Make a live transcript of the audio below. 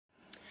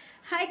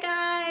Hi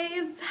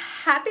guys,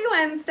 happy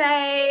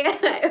Wednesday.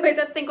 I always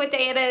have to think what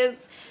day it is.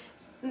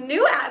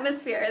 New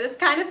atmosphere. This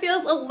kind of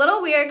feels a little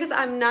weird because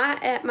I'm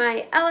not at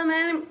my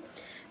element.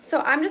 So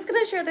I'm just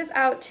gonna share this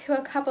out to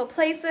a couple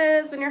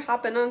places. When you're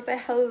hopping on,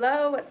 say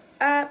hello, what's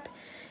up?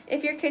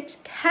 If you're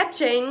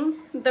catching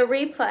the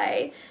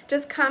replay,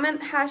 just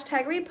comment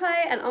hashtag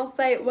replay and I'll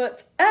say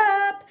what's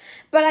up.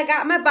 But I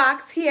got my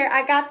box here,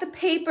 I got the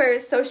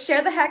papers, so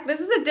share the heck.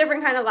 This is a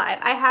different kind of live.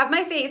 I have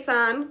my face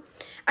on,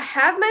 I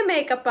have my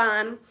makeup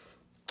on.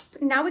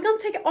 Now we're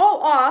gonna take it all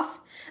off.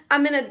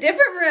 I'm in a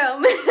different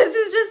room. This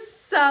is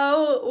just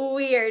so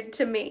weird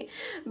to me.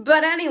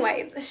 But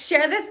anyways,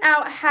 share this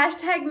out.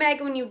 Hashtag Meg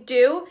when you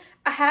do.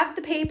 I have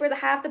the papers, I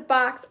have the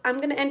box.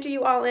 I'm gonna enter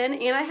you all in,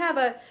 and I have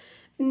a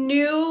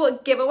new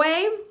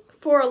giveaway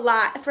for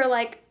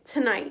like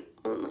tonight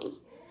only.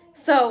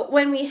 So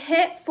when we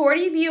hit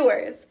 40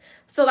 viewers,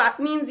 so that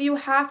means you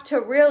have to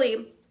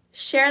really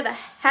share the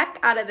heck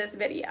out of this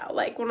video.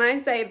 Like when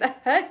I say the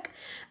heck,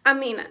 I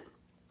mean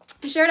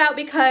it. Share it out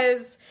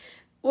because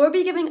we'll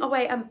be giving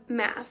away a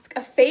mask,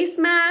 a face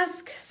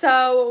mask.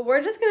 So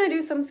we're just gonna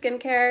do some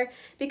skincare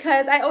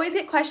because I always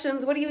get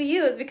questions, what do you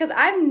use? Because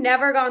I've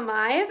never gone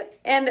live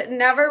and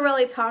never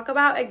really talk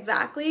about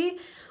exactly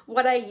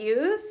what I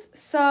use.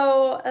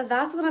 So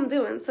that's what I'm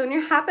doing. So when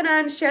you're hopping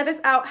on, share this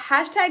out,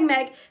 hashtag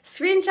Meg,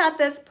 screenshot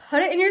this,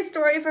 put it in your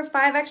story for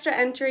 5 extra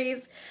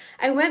entries.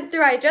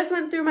 I just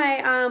went through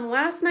my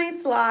last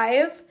night's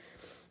live.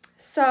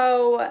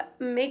 So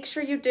make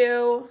sure you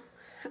do.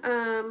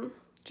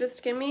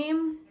 Just give me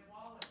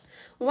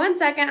 1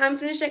 second. I'm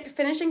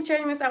finishing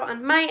sharing this out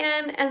on my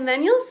end, and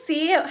then you'll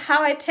see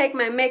how I take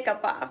my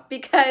makeup off,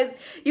 because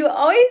you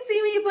always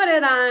see me put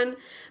it on,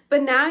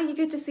 but now you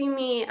get to see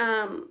me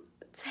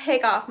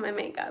take off my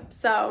makeup.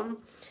 So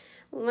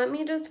let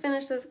me just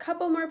finish this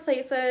couple more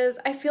places.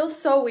 I feel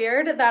so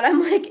weird that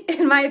I'm like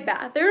in my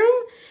bathroom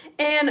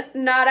and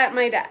not at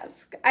my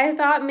desk. I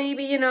thought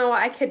maybe,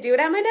 I could do it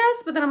at my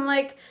desk, but then I'm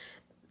like,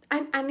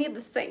 I need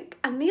the sink.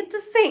 I need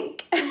the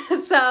sink.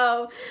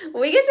 So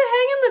we get to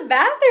hang in the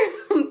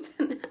bathroom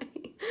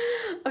tonight.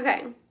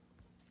 Okay.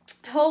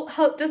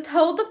 Just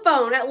hold the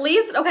phone. At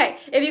least, okay,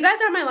 if you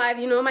guys are on my live,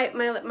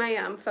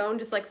 my phone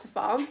just likes to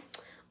fall.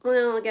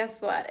 Well, guess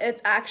what?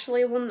 It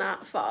actually will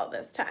not fall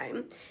this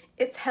time.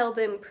 It's held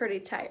in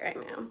pretty tight right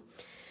now.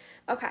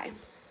 Okay.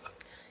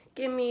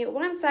 Give me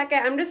 1 second.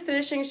 I'm just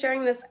finishing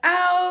sharing this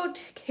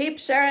out. Keep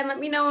sharing. Let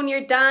me know when you're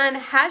done.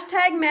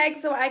 Hashtag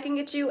Meg so I can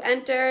get you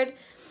entered.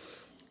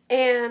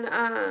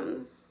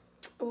 And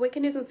we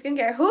can do some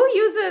skincare.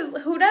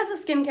 Who does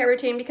a skincare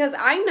routine? Because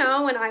I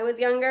know when I was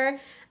younger,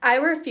 I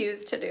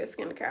refused to do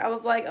skincare. I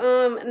was like,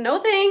 no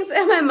thanks.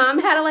 And my mom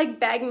had to like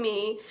beg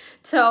me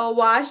to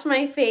wash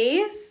my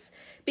face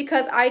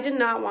because I did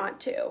not want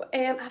to.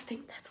 And I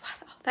think that's why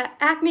all that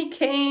acne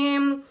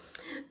came,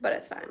 but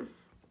it's fine.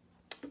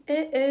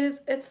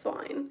 It's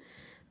fine.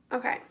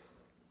 Okay.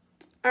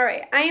 All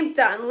right, I am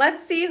done.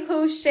 Let's see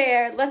who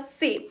shared. Let's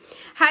see.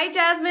 Hi,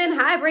 Jasmine.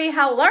 Hi, Bree.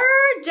 Hello,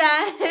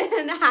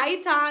 Jen.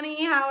 Hi,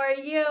 Tawny. How are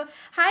you?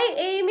 Hi,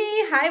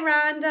 Amy. Hi,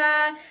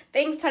 Rhonda.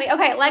 Thanks, Tawny.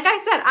 Okay, like I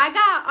said,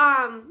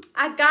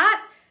 I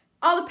got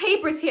all the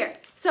papers here.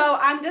 So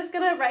I'm just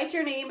gonna write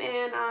your name,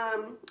 and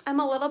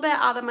I'm a little bit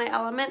out of my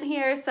element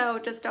here, so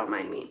just don't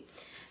mind me.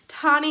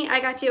 Tawny,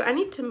 I got you. I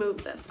need to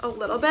move this a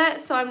little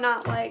bit so I'm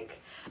not like.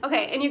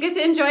 Okay, and you get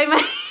to enjoy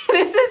my,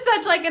 this is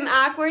such like an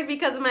awkward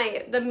because of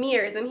the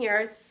mirrors in here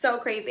are so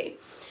crazy.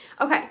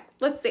 Okay,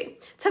 let's see.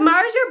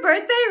 Tomorrow's your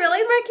birthday?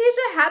 Really,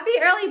 Markeisha? Happy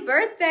early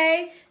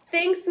birthday.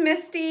 Thanks,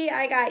 Misty.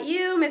 I got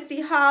you,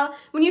 Misty Hall.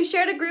 When you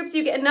share to groups,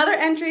 you get another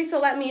entry, so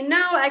let me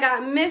know. I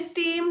got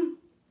Misty.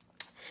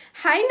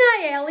 Hi,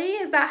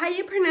 Nayeli. Is that how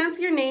you pronounce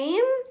your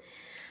name?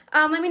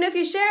 Let me know if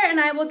you share, and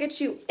I will get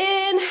you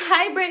in.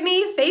 Hi,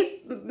 Brittany.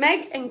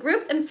 Meg, and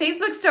groups and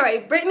Facebook story.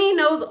 Brittany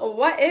knows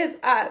what is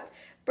up.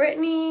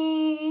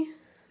 Brittany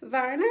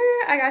Varner,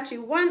 I got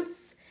you once,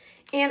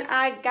 and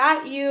I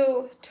got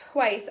you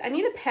twice. I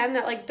need a pen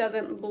that like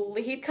doesn't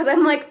bleed because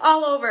I'm like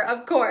all over,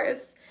 of course.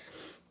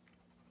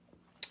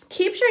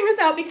 Keep sharing this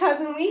out because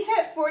when we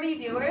hit 40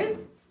 viewers,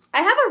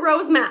 I have a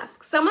rose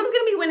mask. Someone's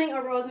going to be winning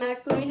a rose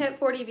mask when we hit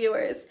 40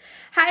 viewers.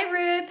 Hi,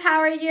 Ruth. How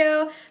are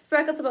you?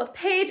 Sparkle to both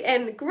page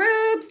and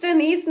groups.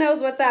 Denise knows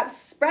what's up.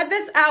 Spread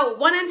this out.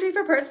 1 entry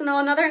for personal,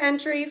 another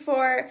entry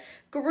for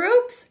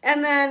groups.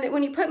 And then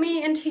when you put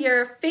me into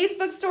your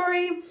Facebook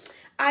story,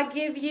 I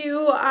give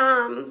you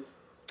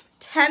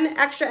 10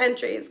 extra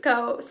entries.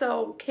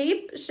 So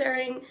keep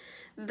sharing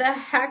the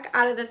heck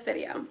out of this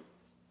video.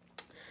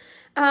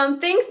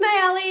 Thanks,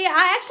 Nayeli.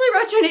 I actually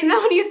wrote your name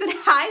down when you said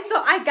hi, so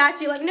I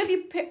got you. Let me know if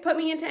you put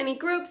me into any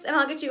groups, and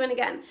I'll get you in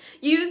again.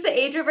 You use the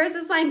age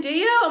reverses line, do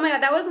you? Oh my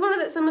god, that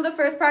was some of the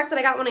first products that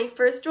I got when I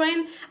first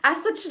joined. I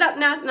switched it up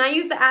now, and I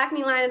use the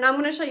acne line, and I'm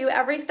going to show you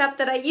every step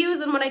that I use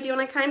and what I do,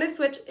 and I kind of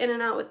switch in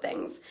and out with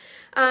things.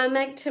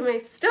 Meg to my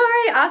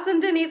story.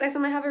 Awesome, Denise. I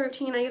said I have a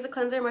routine. I use a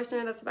cleanser,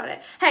 moisturizer, that's about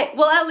it. Hey,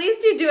 well, at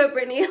least you do it,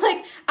 Brittany.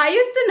 Like, I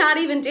used to not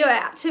even do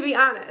it, to be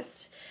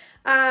honest.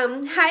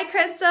 Hi,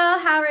 Crystal.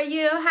 How are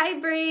you? Hi,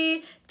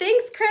 Bree.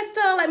 Thanks,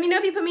 Crystal. Let me know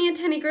if you put me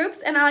into any groups,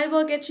 and I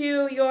will get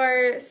you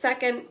your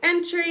second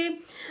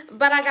entry,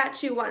 but I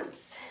got you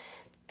once.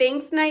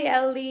 Thanks,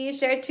 Nayeli.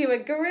 Share to a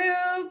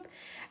group.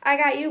 I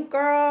got you,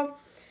 girl.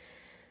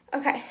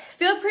 Okay,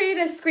 feel free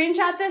to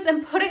screenshot this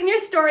and put it in your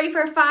story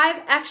for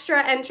 5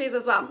 extra entries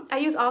as well. I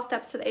use all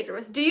steps to the age of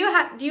risk. Do you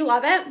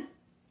love it?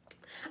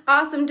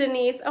 Awesome,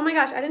 Denise. Oh my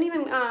gosh, I didn't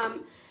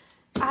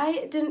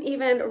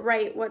even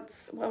write what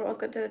was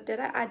good. Did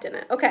I? I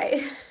didn't.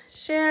 Okay,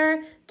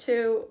 share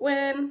to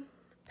win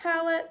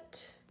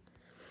palette.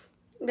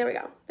 There we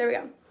go.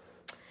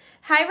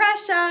 Hi,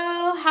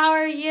 Rachel. How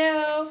are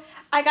you?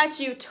 I got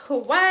you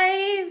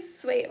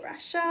twice. Wait,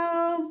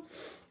 Rachel.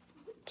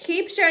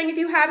 Keep sharing. If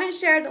you haven't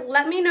shared,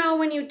 let me know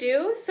when you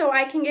do so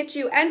I can get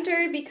you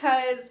entered,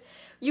 because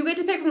you get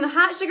to pick from the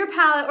Hot Sugar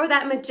palette or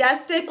that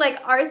majestic, like,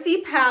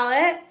 artsy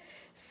palette.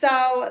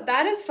 So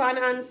that is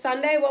fun. On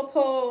Sunday, we'll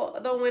pull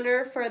the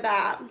winner for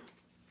that.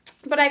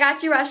 But I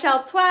got you,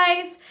 Rochelle,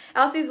 twice.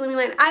 Elsie's Lumi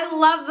line. I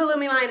love the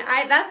Lumi line.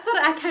 That's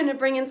what I kind of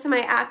bring into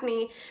my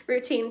acne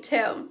routine,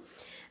 too.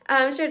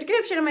 Shared a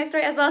group, shared on my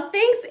story as well.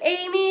 Thanks,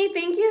 Amy.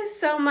 Thank you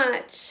so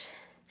much.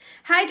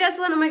 Hi,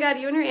 Jessalyn. Oh, my God.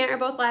 You and your aunt are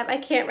both live. I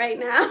can't right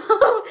now.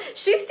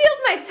 She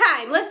steals my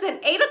time. Listen,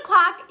 8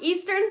 o'clock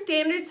Eastern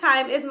Standard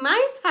Time is my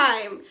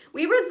time.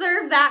 We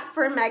reserve that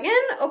for Megan,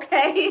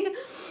 okay?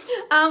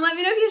 Let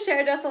me know if you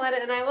share, Jessalyn,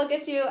 and I will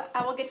get you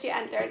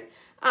entered.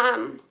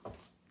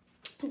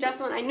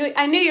 Jessalyn,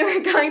 I knew you were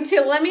going to.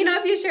 Let me know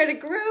if you share to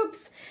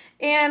groups,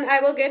 and I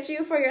will get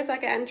you for your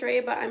second entry,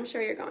 but I'm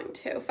sure you're going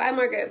to. 5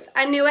 more groups.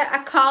 I knew it.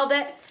 I called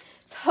it.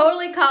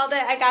 Totally called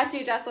it. I got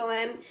you,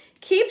 Jessalyn.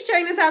 Keep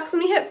sharing this out, because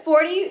when we hit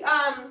 40,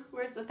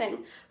 where's the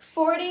thing?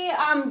 40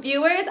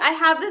 viewers, I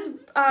have this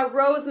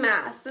rose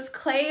mask, this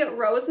clay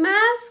rose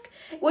mask,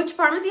 which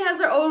Farmasi has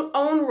their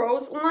own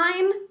rose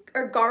line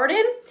or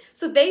garden.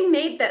 So they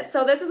made this.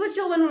 So this is what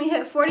you'll win when we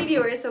hit 40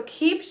 viewers. So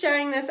keep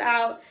sharing this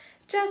out.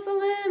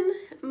 Jessalyn,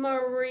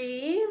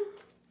 Marie,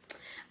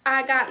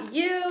 I got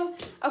you.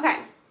 Okay,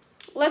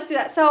 let's do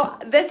that. So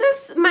this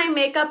is my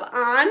makeup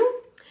on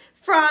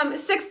from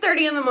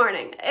 6:30 in the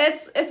morning.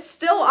 It's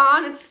still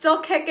on, it's still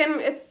kicking,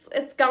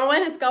 it's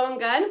going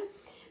good.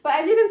 But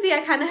as you can see,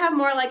 I kind of have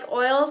more like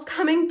oils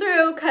coming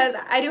through because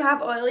I do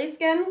have oily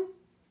skin.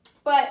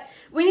 But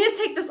we need to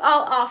take this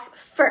all off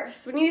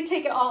first. We need to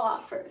take it all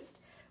off first.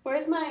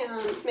 Where's my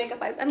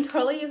makeup wipes? I'm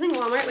totally using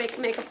Walmart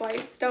makeup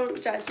wipes.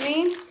 Don't judge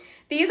me.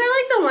 These are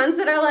like the ones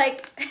that are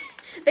like,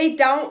 I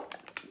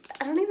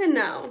don't even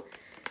know.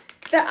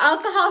 They're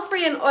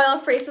alcohol-free and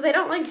oil-free, so they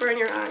don't like burn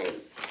your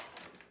eyes.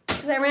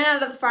 I ran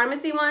out of the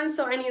Farmasi ones,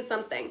 so I need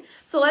something.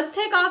 So let's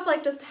take off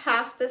like just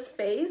half this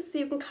face so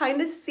you can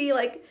kind of see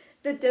like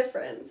the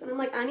difference. And I'm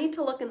like, I need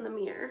to look in the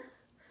mirror.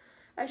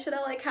 I should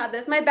have like had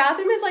this. My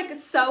bathroom is like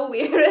so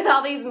weird with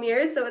all these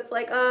mirrors, so it's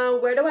like,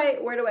 where do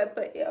I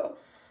put you?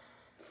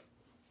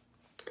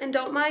 And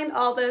don't mind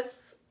all this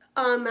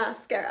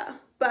mascara.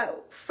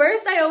 But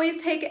first, I always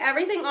take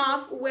everything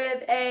off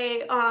with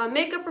a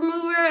makeup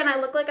remover, and I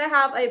look like I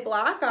have a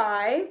black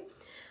eye.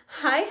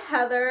 Hi,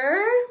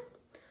 Heather.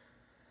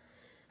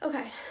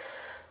 Okay,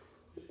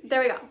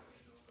 there we go.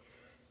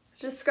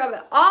 Just scrub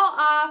it all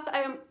off.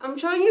 I'm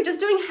showing you just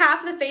doing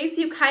half the face.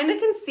 You kind of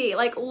can see,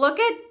 like, look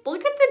at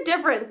the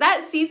difference.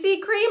 That CC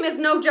cream is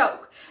no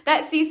joke.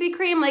 That CC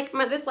cream, like,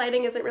 this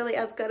lighting isn't really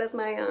as good as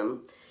my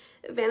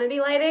vanity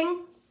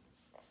lighting,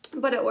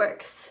 but it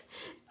works.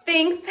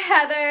 Thanks,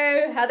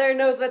 Heather. Heather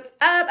knows what's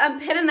up. I'm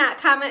pinning that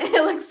comment.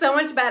 It looks so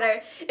much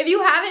better. If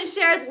you haven't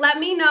shared, let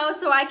me know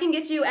so I can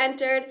get you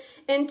entered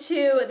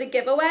into the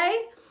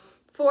giveaway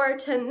for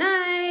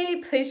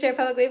tonight. Please share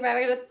publicly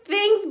forever.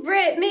 Thanks,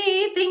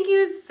 Brittany. Thank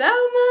you so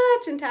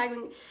much. And tag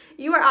me.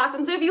 You are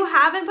awesome. So if you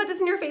haven't put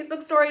this in your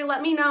Facebook story,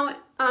 let me know.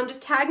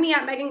 Just tag me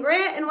at Megan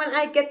Grant, and when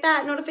I get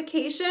that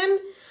notification,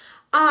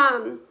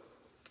 I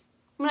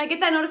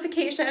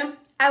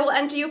will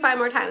enter you 5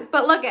 more times.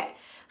 But look at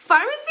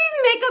Farmasi's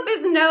makeup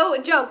is no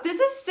joke. This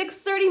is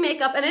 6:30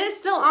 makeup, and it is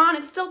still on.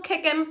 It's still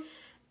kicking.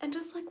 And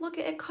just like, look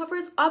at it,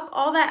 covers up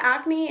all that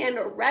acne and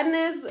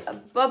redness.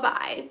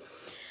 Bye-bye.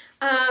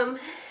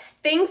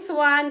 Thanks,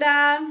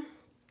 Wanda.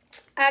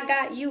 I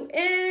got you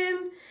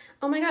in.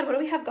 Oh my God, what do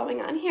we have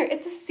going on here?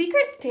 It's a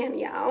secret,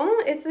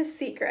 Danielle. It's a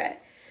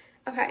secret.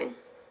 Okay.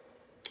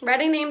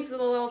 Writing names is a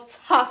little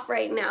tough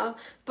right now,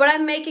 but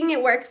I'm making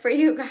it work for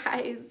you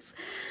guys.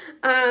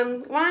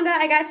 Wanda,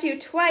 I got you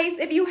twice.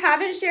 If you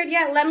haven't shared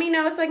yet, let me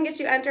know so I can get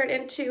you entered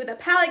into the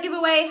palette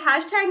giveaway.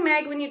 Hashtag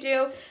Meg when you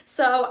do,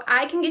 so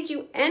I can get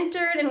you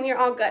entered and we're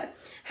all good.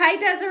 Hi,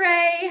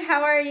 Desiree.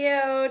 How are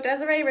you?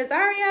 Desiree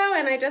Rosario,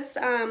 and I just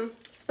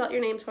spelled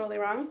your name totally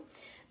wrong,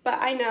 but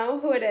I know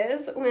who it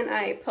is when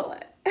I pull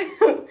it.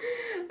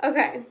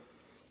 Okay.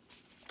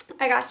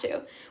 I got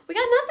you. We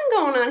got nothing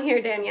going on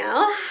here,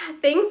 Danielle.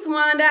 Thanks,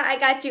 Wanda. I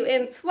got you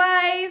in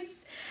twice.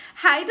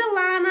 Hi,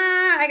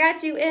 Delana. I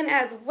got you in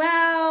as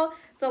well.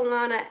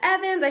 Solana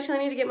Evans, I actually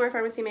need to get more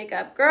Farmasi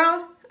makeup.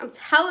 Girl, I'm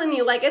telling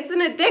you, like, it's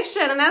an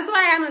addiction, and that's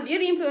why I'm a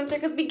beauty influencer,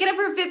 because we get it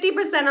for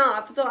 50%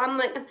 off. So I'm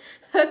like,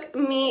 hook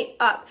me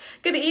up.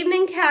 Good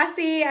evening,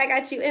 Cassie. I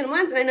got you in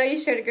once, and I know you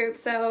shared a group,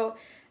 so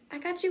I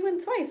got you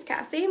in twice,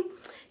 Cassie.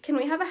 Can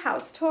we have a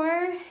house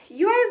tour?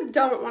 You guys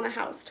don't want a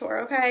house tour,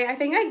 okay? I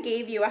think I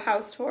gave you a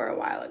house tour a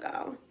while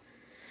ago.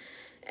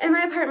 And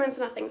my apartment's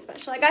nothing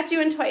special. I got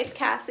you in twice,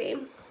 Cassie.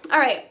 All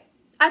right.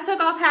 I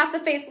took off half the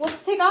face.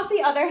 Let's take off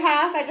the other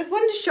half. I just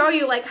wanted to show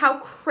you, like, how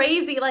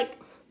crazy, like,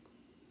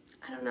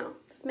 I don't know.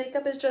 This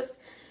makeup is just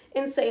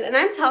insane. And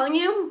I'm telling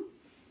you,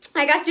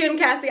 I got you in,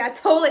 Cassie. I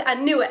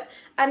knew it.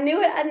 I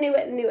knew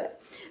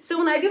it. So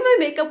when I do my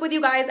makeup with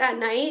you guys at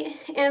night,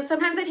 and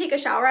sometimes I take a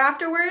shower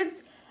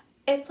afterwards,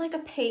 it's like a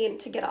pain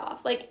to get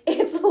off. Like,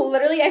 it's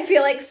literally, I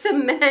feel like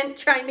cement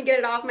trying to get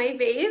it off my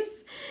face.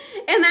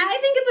 And that,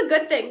 I think, is a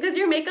good thing, because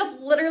your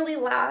makeup literally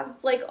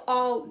lasts, like,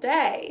 all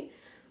day.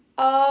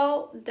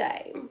 All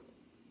day.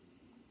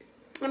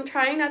 I'm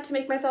trying not to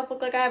make myself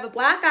look like I have a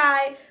black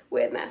eye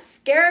with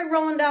mascara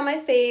rolling down my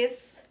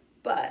face,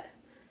 but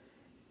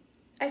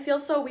I feel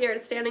so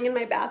weird standing in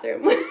my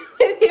bathroom with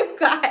you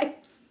guys.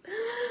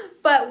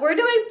 But we're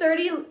doing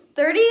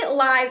 30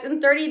 lives in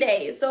 30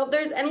 days. So if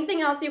there's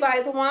anything else you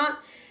guys want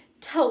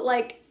to,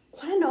 like,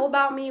 want to know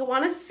about me,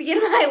 want to see in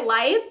my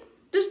life,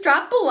 just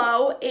drop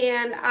below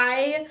and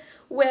I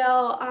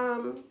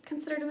will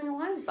consider doing a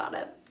live about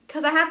it,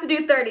 because I have to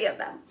do 30 of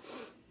them.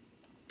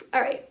 All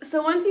right,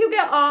 so once you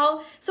get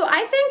all, so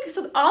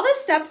all the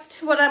steps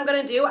to what I'm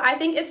gonna do, I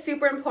think is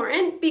super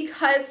important,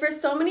 because for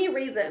so many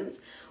reasons.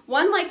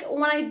 One, like,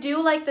 when I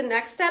do, like, the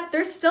next step,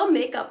 there's still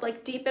makeup,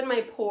 like, deep in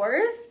my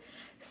pores.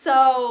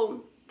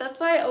 So that's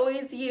why I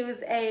always use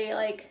a,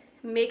 like,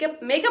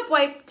 makeup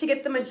wipe to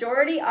get the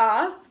majority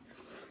off.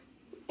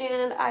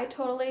 And I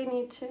totally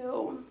need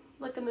to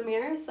look in the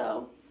mirror,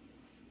 so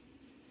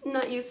I'm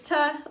not used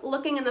to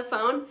looking in the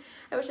phone.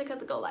 I wish I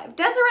could go live.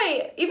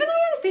 Desiree, even though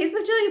you're on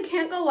Facebook, Jill, you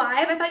can't go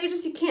live. I thought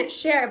you can't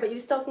share, but you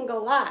still can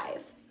go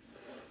live.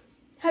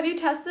 Have you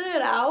tested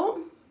it out?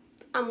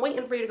 I'm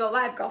waiting for you to go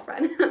live,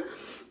 girlfriend.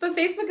 But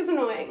Facebook is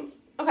annoying.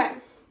 Okay.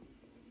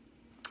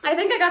 I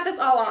think I got this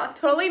all off.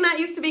 Totally not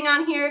used to being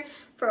on here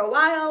for a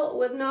while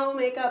with no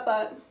makeup,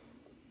 but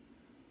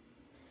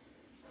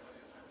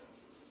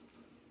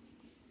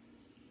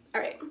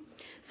all right.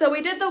 So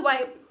we did the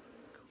wipe.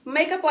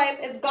 Makeup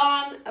wipe is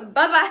gone.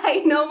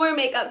 Bye-bye. No more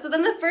makeup. So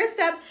then the first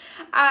step,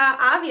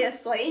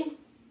 obviously,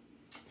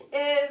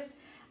 is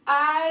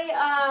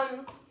I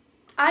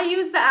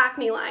use the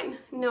acne line.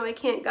 No, I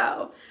can't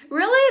go.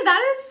 Really?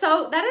 That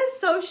is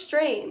so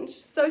strange.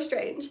 So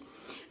strange.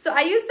 So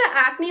I use the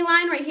acne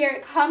line right here.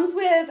 It comes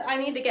with, I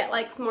need to get,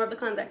 like, some more of the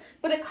cleanser,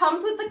 but it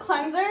comes with the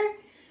cleanser.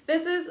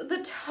 This is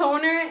the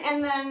toner,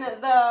 and then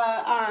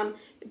the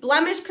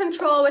blemish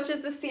control, which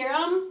is the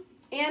serum.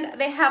 And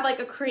they have, like,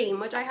 a cream,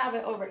 which I have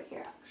it over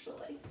here,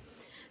 actually.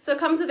 So it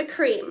comes with a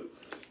cream.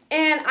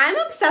 And I'm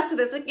obsessed with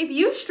this. Like, if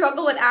you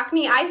struggle with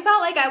acne, I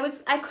felt like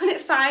I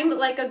couldn't find,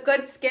 like, a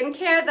good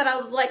skincare that I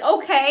was like,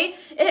 okay,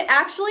 it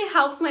actually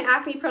helps my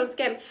acne-prone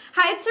skin.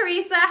 Hi,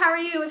 Teresa. How are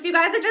you? If you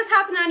guys are just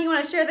hopping on, you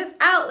want to share this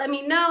out, let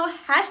me know.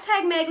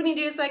 Hashtag Meg when you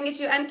do, so I can get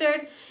you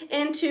entered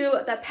into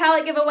the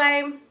palette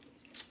giveaway.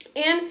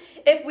 And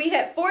if we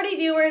hit 40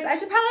 viewers, I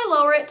should probably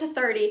lower it to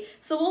 30.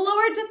 So we'll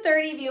lower it to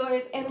 30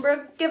 viewers, and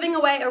we're giving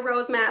away a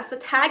rose mask. So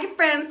tag your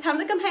friends, tell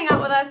them to come hang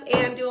out with us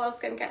and do a little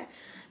skincare.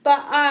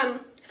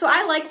 But, so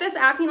I like this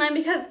acne line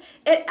because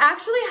it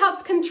actually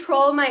helps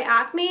control my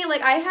acne.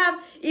 Like, I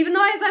have, even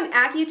though I was on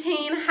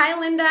Accutane, hi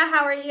Linda,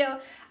 how are you?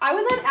 I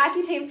was on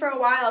Accutane for a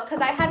while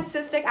because I had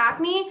cystic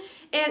acne,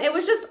 and it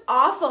was just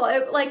awful.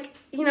 It, like,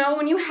 you know,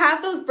 when you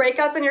have those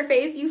breakouts on your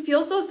face, you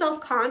feel so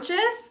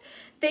self-conscious.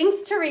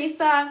 Thanks,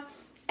 Teresa.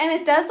 And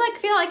it does,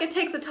 like, feel like it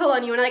takes a toll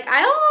on you. And, like,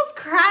 I almost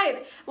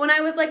cried when I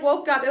was, like,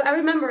 woke up. I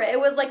remember it. It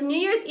was, like, New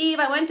Year's Eve.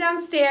 I went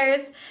downstairs.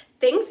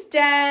 Thanks,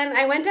 Jen.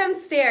 I went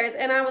downstairs,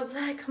 and I was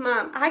like,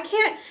 Mom, I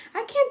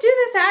can't do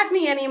this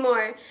acne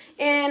anymore.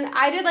 And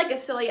I did, like, a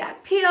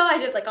celiac peel. I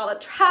did, like, all the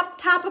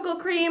topical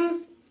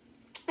creams.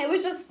 It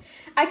was just,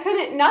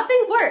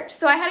 nothing worked.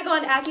 So I had to go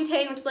on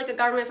Accutane, which is, like, a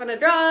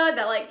government-funded drug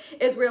that, like,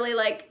 is really,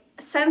 like,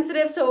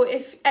 sensitive, so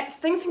if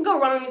things can go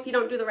wrong if you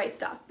don't do the right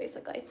stuff,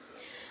 basically.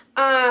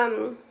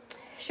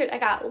 Shoot, I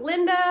got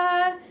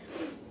Linda.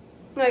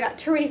 No, I got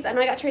Teresa.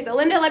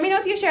 Linda, let me know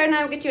if you share, and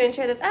I'll get you in.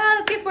 Share this.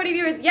 Let's get 40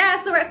 viewers.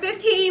 Yeah, so we're at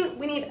 15.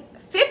 We need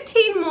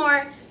 15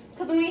 more,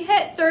 because when we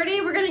hit 30,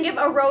 we're going to give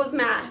a rose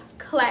mask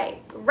clay.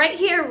 Right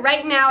here,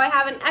 right now, I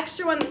have an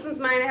extra one. This one's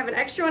mine. I have an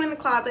extra one in the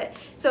closet.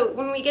 So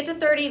when we get to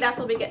 30, that's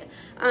what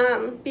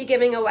we'll be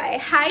giving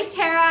away. Hi,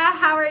 Tara.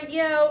 How are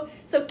you?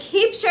 So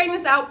keep sharing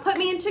this out. Put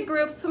me into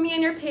groups. Put me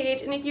on your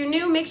page. And if you're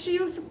new, make sure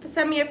you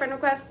send me a friend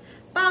request.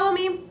 Follow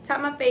me.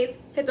 Tap my face.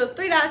 Hit those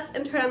 3 dots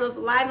and turn on those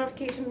live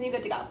notifications, and you're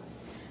good to go.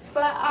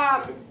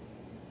 But,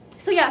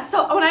 so yeah,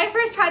 so when I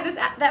first tried this,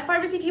 that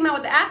Farmasi came out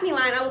with the acne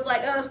line, I was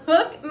like,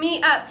 hook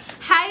me up.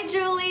 Hi,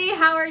 Julie.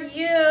 How are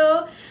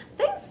you?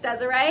 Thanks,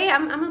 Desiree.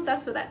 I'm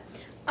obsessed with it.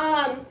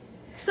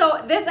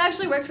 So this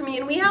actually works for me,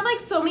 and we have like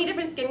so many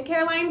different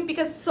skincare lines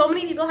because so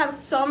many people have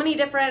so many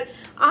different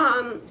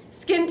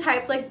skin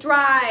types, like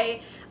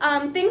dry,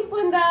 things,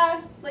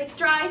 Linda, like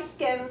dry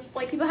skins,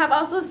 like people have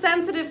also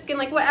sensitive skin,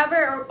 like whatever,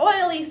 or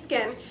oily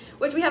skin,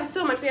 which we have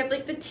so much. We have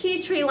like the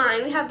tea tree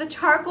line, we have the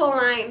charcoal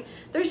line.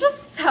 There's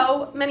just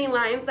so many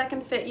lines that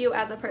can fit you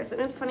as a person.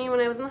 It's funny, when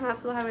I was in the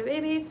hospital having my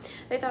baby,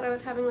 they thought I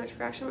was having allergic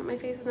reaction, but my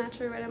face is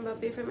naturally red and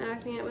bumpy from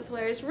acne. It was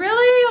hilarious. Really?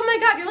 Oh my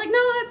God, you're like,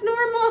 no, that's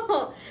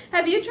normal.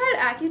 Have you tried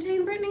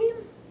Accutane, Brittany?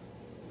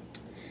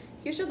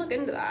 You should look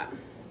into that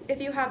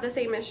if you have the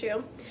same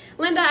issue.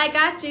 Linda, I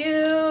got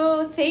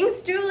you.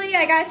 Thanks, Julie.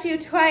 I got you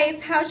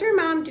twice. How's your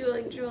mom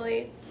doing,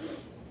 Julie?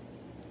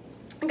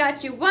 I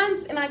got you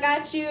once and I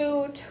got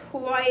you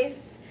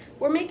twice.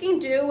 We're making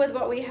do with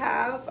what we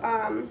have.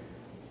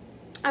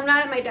 I'm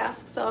not at my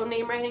desk, so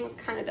name writing is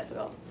kind of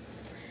difficult.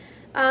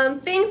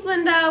 Thanks,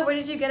 Linda. Where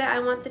did you get it? I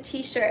want the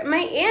t-shirt. My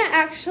aunt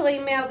actually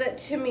mailed it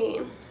to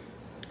me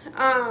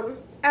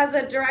as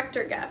a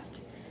director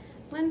gift.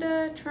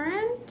 Linda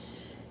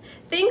Trent.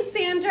 Thanks,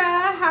 Sandra.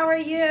 How are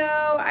you?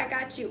 I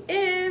got you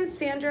in.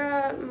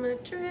 Sandra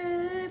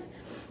Madrid.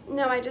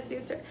 No, I just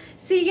used her.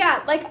 See,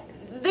 yeah, like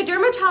the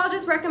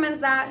dermatologist recommends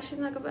that. She's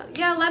not gonna.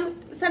 Yeah,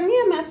 send me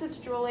a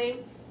message, Julie.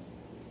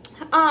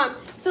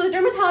 So the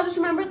dermatologist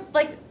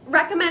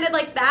recommended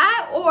like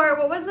that, or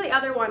what was the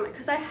other one?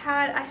 Because I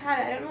had it.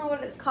 I don't know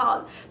what it's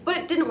called, but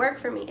it didn't work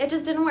for me. It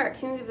just didn't work.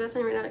 Can you do this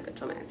and you're not a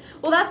control man?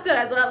 Well, that's good.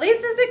 At least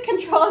as it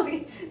controls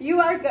you, you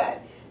are good.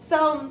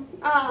 So,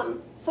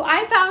 so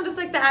I found just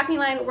like the acne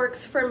line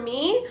works for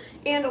me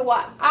and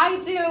what I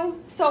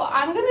do. So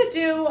I'm gonna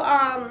do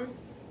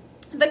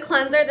the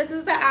cleanser. This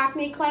is the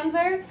acne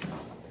cleanser.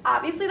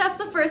 Obviously,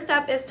 that's the first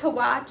step, is to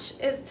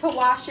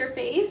wash your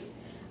face.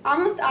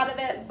 Almost out of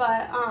it,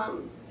 but I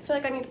feel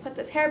like I need to put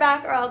this hair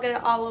back or I'll get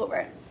it all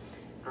over.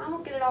 I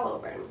won't get it all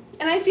over.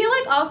 And I feel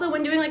like also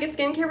when doing like a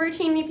skincare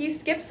routine, if you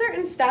skip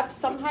certain steps,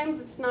 sometimes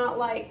it's not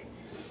like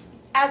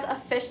as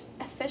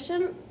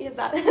efficient. Is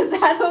that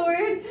a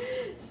word?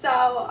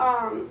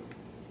 So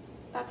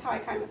that's how I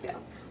kind of feel.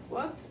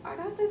 Whoops, I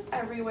got this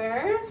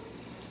everywhere.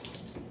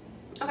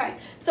 Okay,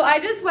 so I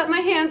just wet my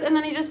hands and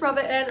then I just rub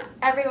it in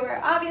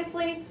everywhere.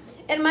 Obviously,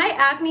 in my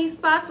acne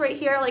spots right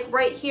here, like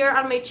right here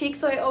on my cheeks,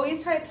 so I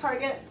always try to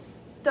target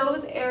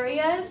those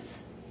areas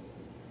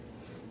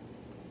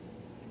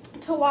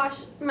to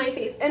wash my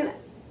face. And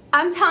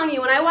I'm telling you,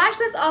 when I wash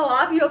this all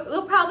off,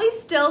 you'll probably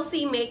still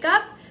see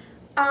makeup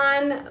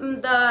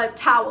on the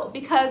towel,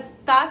 because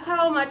that's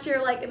how much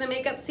the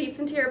makeup seeps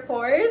into your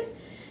pores.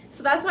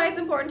 So that's why it's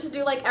important to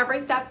do like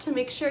every step to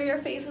make sure your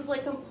face is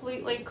like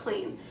completely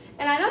clean.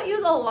 And I don't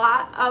use a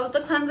lot of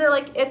the cleanser.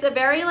 Like it's a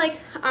very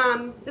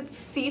it's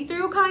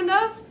see-through kind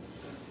of,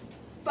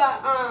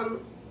 but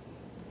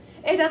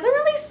it doesn't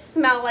really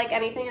smell like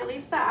anything. At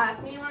least the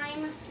acne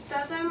line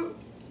doesn't.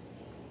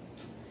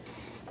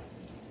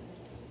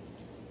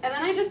 And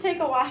then I just take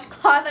a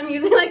washcloth. I'm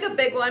using like a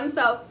big one,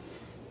 so,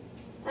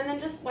 and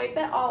then just wipe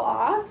it all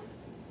off.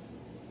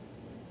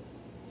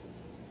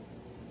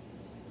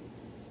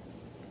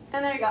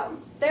 And there you go.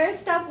 There's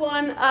step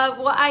one of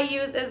what I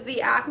use is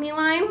the acne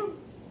line.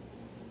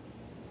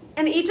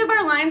 And each of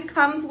our lines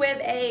comes with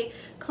a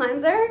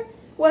cleanser,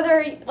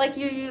 whether like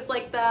you use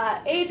like the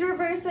age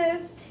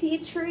reverses, tea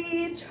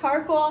tree,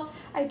 charcoal.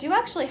 I do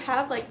actually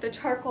have like the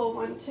charcoal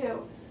one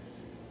too.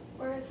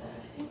 Where is it?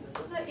 I think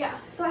this is it. Yeah.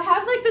 So I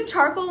have like the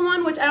charcoal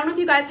one, which I don't know if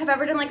you guys have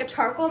ever done like a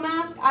charcoal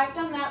mask. I've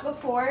done that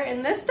before,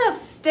 and this stuff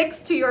sticks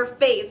to your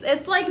face.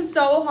 It's like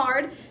so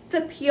hard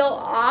to peel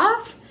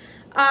off.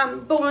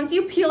 But once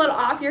you peel it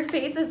off, your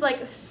face is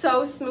like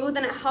so smooth,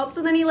 and it helps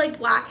with any like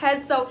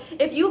blackheads. So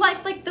if you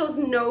like those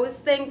nose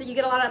things, that you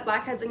get a lot of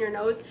blackheads in your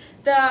nose,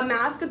 the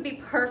mask would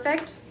be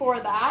perfect for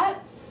that.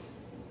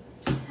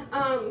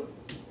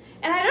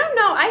 And I don't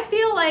know, I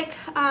feel like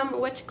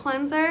which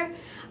cleanser.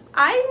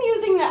 I'm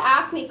using the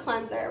acne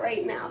cleanser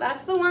right now.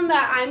 That's the one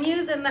that I'm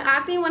using. The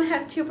acne one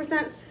has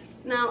 2%.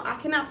 Now, I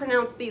cannot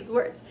pronounce these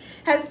words.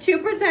 Has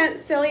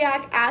 2%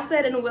 celiac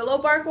acid and willow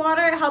bark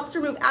water. It helps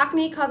remove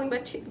acne causing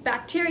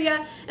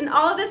bacteria. And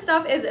all of this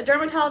stuff is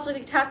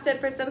dermatologically tested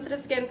for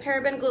sensitive skin,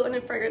 paraben, gluten,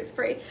 and fragrance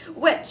free.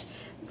 Which,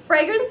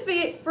 fragrance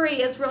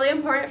free is really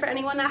important for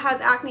anyone that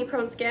has acne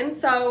prone skin.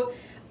 So,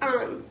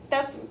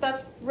 that's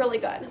really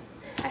good.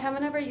 I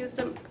haven't ever used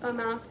a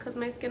mask because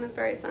my skin is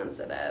very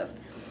sensitive.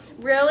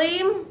 Really?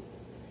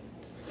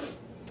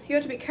 You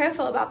have to be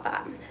careful about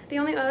that. The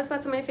only other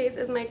spots on my face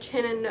is my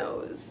chin and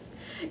nose.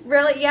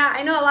 Really, yeah,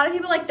 I know a lot of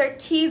people like their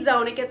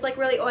T-zone, it gets like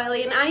really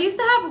oily. And I used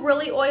to have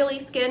really oily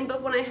skin,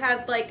 but when I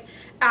had like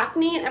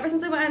acne, and ever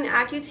since I went on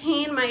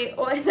Accutane,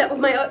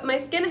 my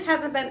skin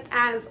hasn't been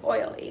as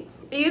oily.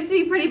 It used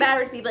to be pretty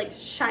bad, or to be like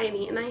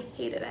shiny, and I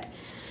hated it.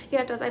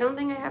 Yeah, it does. I don't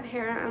think I have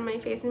hair on my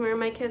face anymore.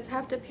 My kids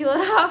have to peel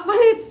it off when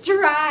it's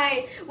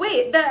dry.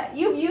 Wait,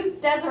 you've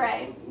used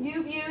Desiree.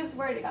 You've used,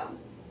 where'd it go?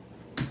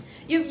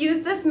 You've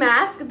used this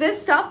mask, this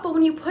stuff, but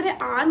when you put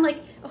it on,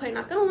 like, okay,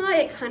 not gonna lie,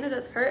 it kind of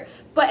does hurt,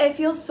 but it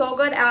feels so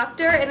good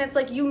after, and it's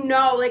like,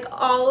 like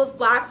all those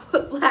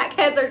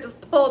blackheads are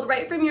just pulled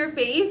right from your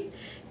face.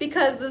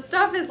 because this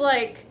stuff is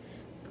like,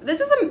 this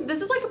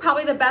is like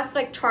probably the best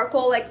like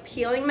charcoal like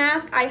peeling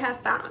mask I have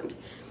found.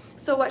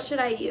 So what should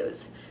I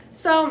use?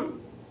 So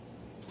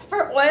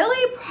for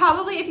oily,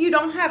 probably if you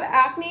don't have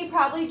acne,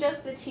 probably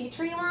just the tea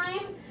tree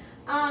line,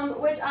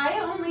 which I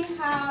only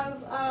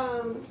have,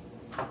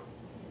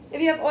 if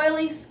you have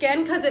oily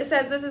skin, because it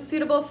says this is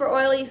suitable for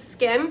oily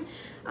skin.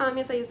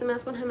 Yes, I used the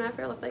mask one time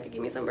after. It looked like it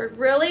gave me sunburn.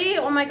 Really?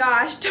 Oh my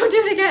gosh, don't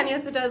do it again.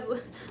 Yes, it does.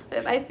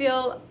 I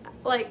feel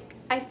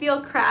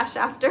crash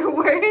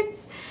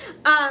afterwards.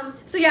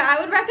 So yeah, I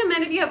would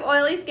recommend if you have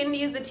oily skin to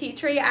use the tea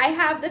tree. I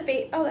have the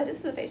face, oh, that is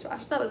the face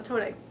wash. That was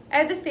toning. I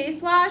have the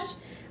face wash.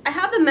 I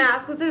have the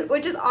mask,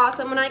 which is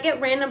awesome. When I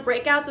get random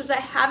breakouts, which I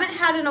haven't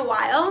had in a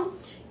while,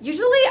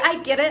 usually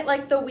I get it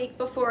like the week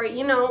before,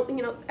 you know,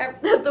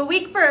 the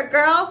week for a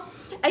girl,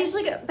 I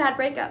usually get bad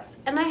breakouts.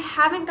 And I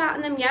haven't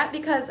gotten them yet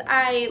because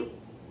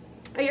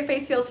your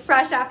face feels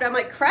fresh after. I'm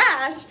like,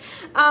 crash.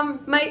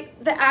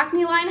 The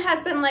acne line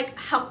has been like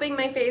helping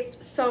my face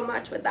so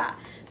much with that.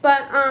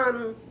 But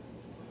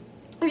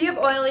if you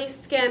have oily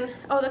skin,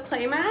 oh, the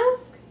clay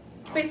mask?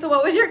 Wait, so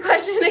what was your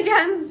question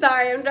again?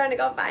 Sorry, I'm trying to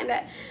go find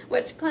it.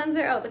 Which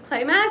cleanser? Oh, the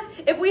clay mask.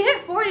 If we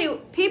hit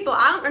 40 people,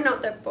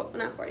 not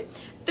 40,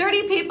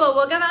 30 people,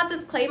 we'll give out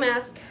this clay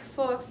mask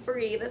for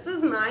free. This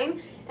is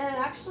mine, and it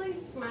actually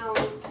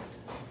smells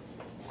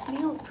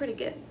pretty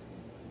good.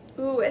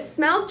 Ooh, it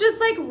smells just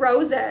like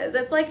roses.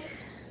 It's like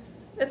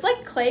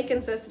clay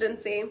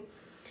consistency.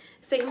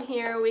 Same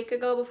here, a week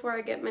ago before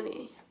I get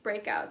many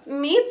breakouts.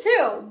 Me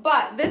too,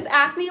 but this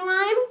acne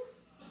line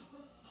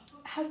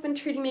has been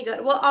treating me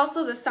good. Well,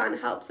 also the sun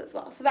helps as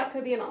well, so that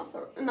could be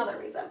another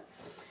reason.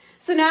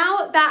 So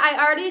now that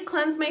I already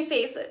cleansed my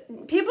face,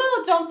 people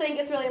don't think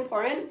it's really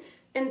important,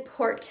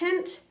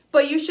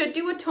 but you should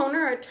do a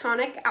toner or a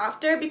tonic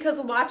after, because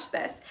watch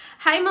this.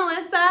 Hi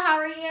Melissa, how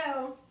are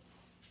you?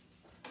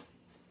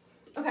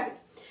 Okay,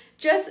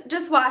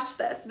 just watch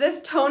this.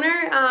 This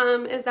toner,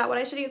 is that what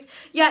I should use?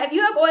 Yeah, if you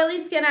have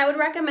oily skin, I would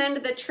recommend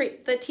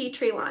the tea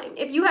tree line.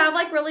 If you have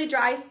like really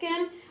dry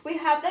skin, we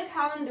have the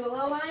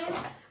calendula line.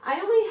 I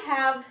only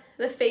have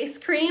the face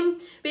cream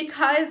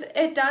because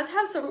it does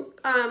have some,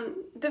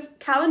 the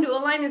calendula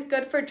line is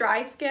good for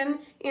dry skin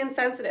and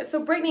sensitive.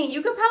 So Brittany,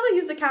 you could probably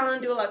use the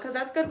calendula because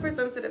that's good for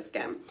sensitive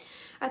skin.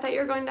 I thought you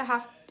were going to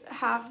have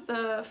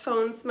the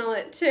phone smell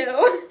it too.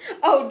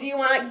 Oh, do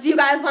you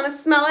guys want to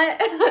smell it?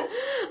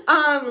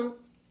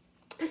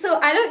 So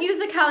I don't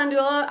use the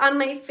calendula on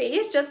my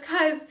face just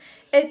because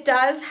it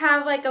does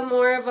have like a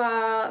more of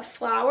a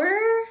flower,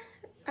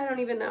 I don't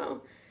even know,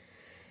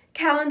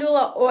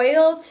 calendula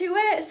oil to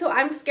it, so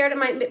I'm scared it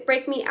might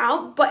break me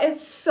out, but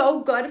it's so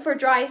good for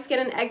dry skin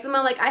and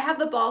eczema. Like I have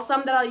the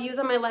balsam that I'll use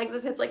on my legs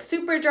if it's like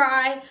super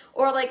dry,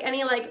 or like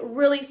any like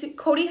really,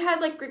 Cody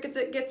has like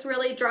gets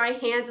really dry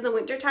hands in the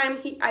wintertime.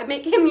 I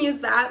make him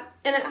use that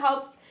and it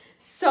helps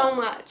so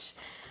much.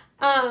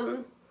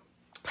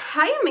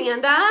 Hi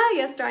Amanda,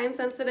 yes, dry and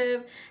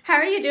sensitive. How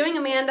are you doing,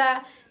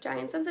 Amanda? Dry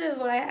and sensitive is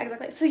what I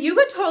exactly, so you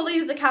could totally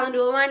use the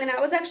calendula line, and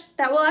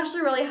that will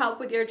actually really help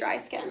with your dry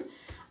skin.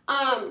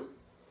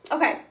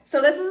 Okay,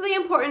 so this is the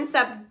important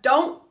step.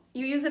 Don't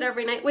you use it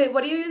every night. Wait,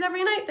 what do you use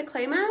every night? The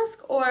clay mask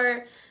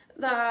or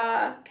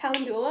the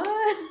calendula?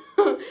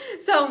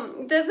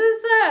 So this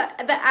is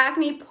the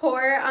acne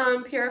pore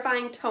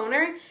purifying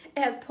toner.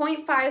 It has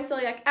 0.5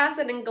 salicylic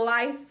acid and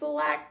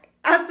glycolic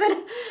acid.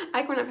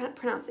 I cannot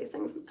pronounce these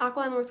things.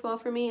 Aqualine works well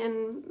for me,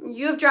 and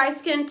you have dry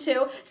skin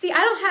too. See, I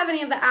don't have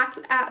any of the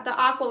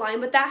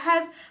Aqualine, but that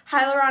has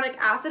hyaluronic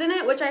acid in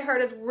it, which I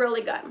heard is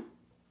really good.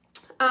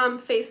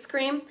 Face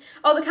cream.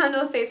 Oh, the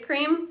calendula face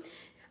cream.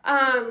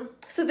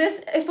 So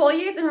this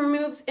exfoliates and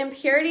removes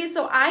impurities.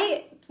 So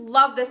I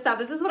love this stuff.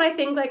 This is what I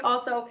think, like,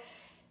 also,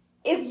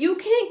 if you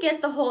can't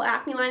get the whole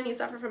acne line and you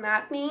suffer from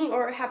acne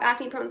or have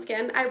acne prone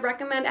skin, I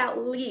recommend at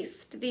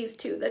least these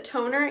two, the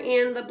toner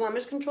and the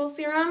blemish control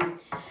serum.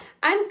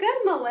 I'm good,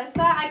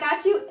 Melissa. I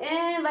got you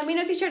in. Let me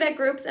know if you shared at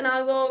groups and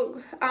I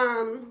will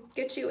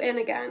get you in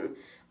again.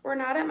 We're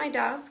not at my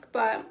desk,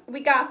 but we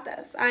got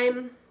this.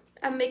 I'm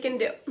making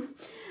do.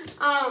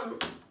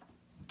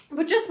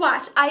 But just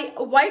watch. I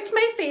wiped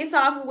my face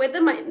off with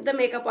the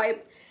makeup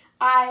wipe.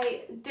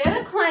 I did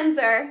a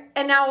cleanser,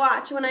 and now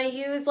watch when I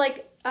use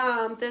like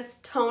this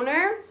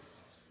toner.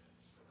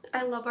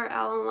 I love our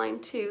aloe line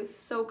too.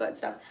 So good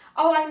stuff.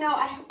 Oh, I know.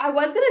 I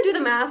was gonna do the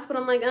mask, but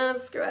I'm like,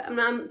 screw it.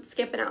 I'm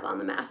skipping out on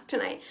the mask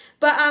tonight.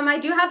 But I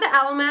do have the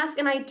aloe mask,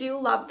 and I do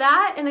love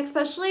that. And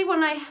especially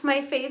when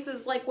my face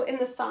is like in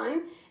the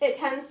sun, it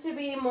tends to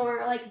be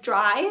more like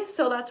dry.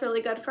 So that's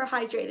really good for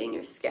hydrating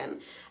your skin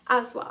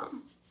as well.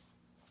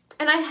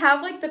 And I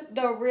have like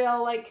the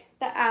real like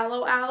the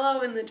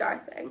aloe in the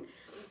jar thing.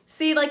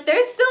 See, like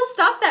there's still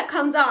stuff that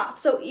comes off.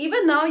 So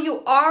even though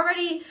you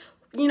already,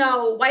 you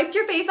know, wiped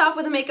your face off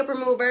with a makeup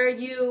remover,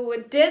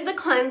 you did the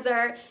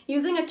cleanser,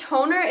 using a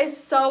toner is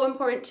so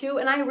important too.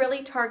 And I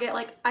really target,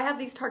 like I have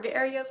these target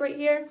areas right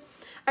here.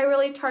 I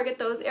really target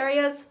those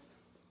areas.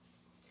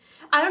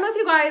 I don't know if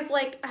you guys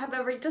like have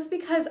ever, just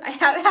because I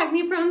have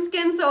acne prone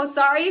skin, so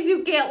sorry if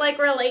you can't like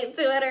relate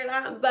to it or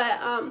not, but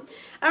I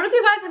don't know if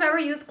you guys have ever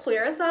used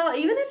Clearasil.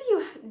 Even if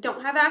you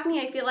don't have acne,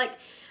 I feel like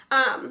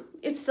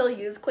it still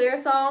use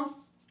Clearasil.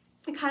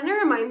 It kind of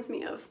reminds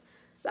me of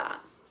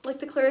that, like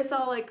the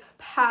Clearasil like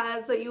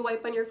pads that you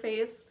wipe on your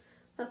face.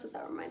 That's what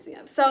that reminds me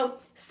of. So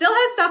still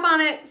has stuff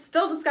on it,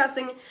 still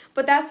disgusting,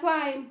 but that's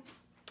why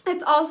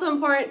it's also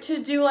important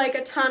to do like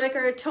a tonic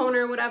or a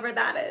toner, whatever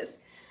that is.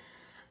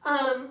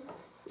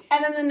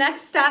 And then the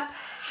next step,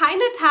 hi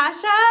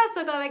Natasha,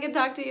 so glad I could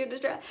talk to you.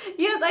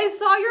 Yes, I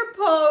saw your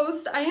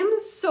post. I am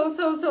so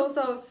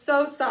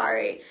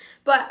sorry,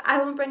 but I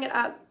won't bring it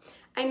up.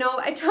 I know,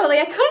 I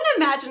couldn't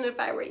imagine if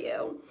I were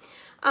you.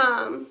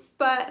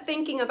 But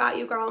thinking about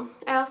you, girl.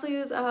 I also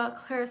use a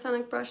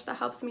Clarisonic brush that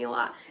helps me a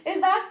lot. Is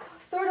that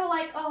sort of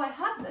like, oh, I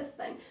have this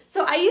thing.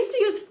 So I used to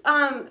use,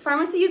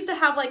 Farmasi used to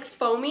have like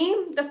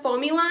the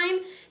foamy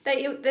line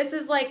that this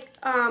is like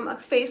a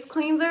face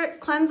cleanser,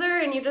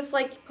 and you just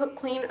like put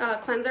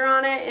cleanser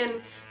on it and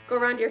go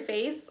around your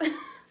face.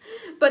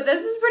 But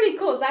this is pretty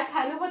cool. Is that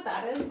kind of what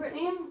that is,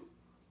 Brittany?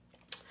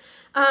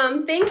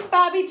 Thanks,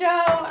 Bobby Joe.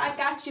 I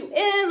got you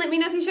in. Let me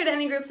know if you shared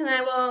any groups and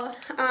I will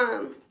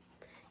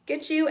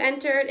get you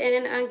entered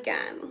in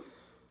again.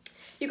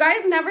 You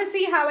guys never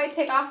see how I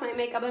take off my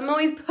makeup. I'm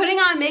always putting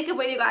on makeup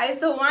with you guys,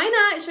 so why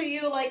not show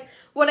you like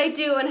what I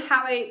do and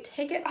how I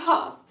take it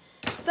off.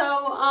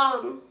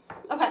 So,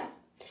 okay.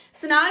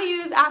 So now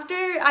after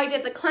I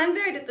did the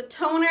cleanser, I did the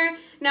toner,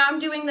 now I'm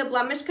doing the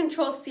blemish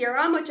control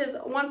serum, which is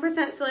 1%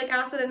 salicylic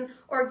acid and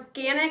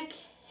organic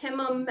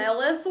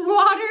hemomylus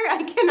water.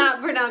 I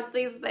cannot pronounce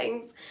these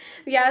things.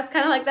 Yeah, it's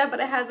kind of like that, but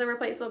it has a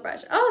replaceable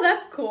brush. Oh,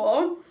 that's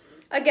cool.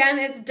 Again,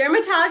 it's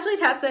dermatologically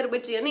tested,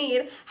 which you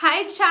need.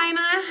 Hi, China.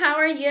 How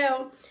are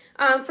you?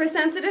 For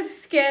sensitive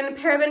skin,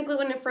 paraben,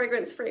 gluten, and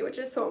fragrance free, which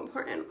is so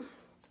important.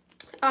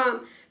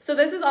 So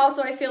this is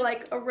also, I feel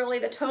like, really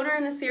the toner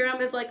and the serum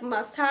is like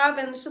must have,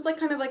 and it's just like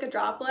kind of like a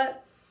droplet.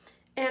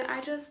 And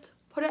I just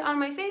put it on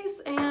my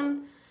face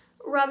and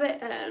rub it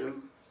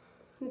in,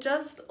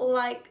 just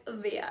like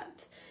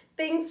that.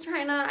 Thanks,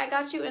 China. I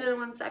got you in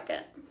 1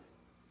 second.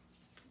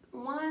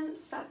 1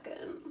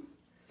 second.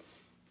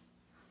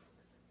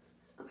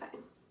 Okay.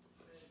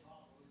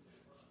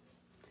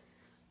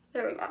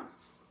 There we go.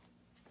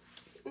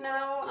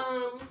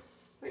 Now,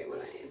 wait,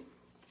 what do I need?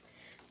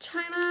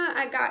 China,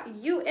 I got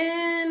you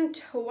in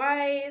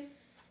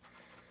twice.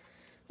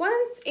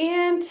 Once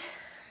and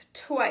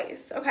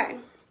twice. Okay.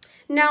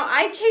 Now,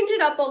 I changed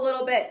it up a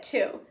little bit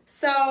too.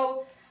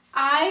 So,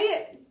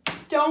 I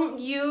don't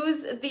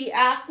use the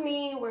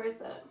acne, where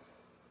is it?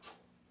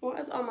 What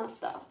is all my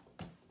stuff?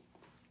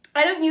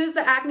 I don't use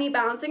the acne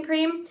balancing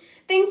cream.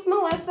 Thanks,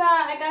 Melissa.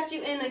 I got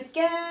you in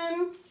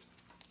again.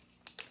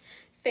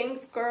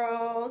 Thanks,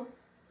 girl.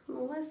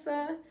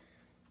 Melissa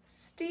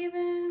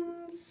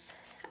Stevens.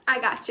 I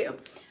got you.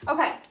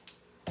 Okay.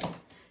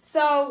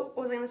 So,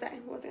 what was I going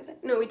to say?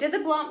 No, we did the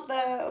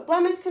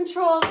blemish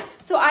control.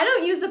 So, I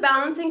don't use the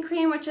balancing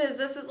cream,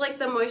 this is like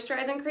the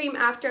moisturizing cream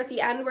after at the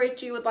end,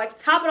 which you would like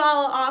to top it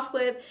all off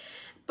with.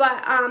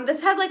 But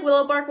this has like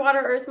willow bark water,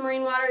 earth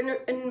marine water,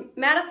 and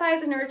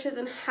mattifies and nourishes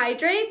and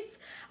hydrates.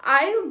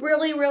 I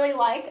really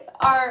like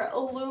our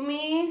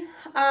Lumi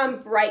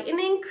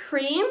brightening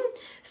cream.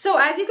 So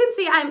as you can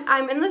see,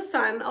 I'm in the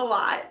sun a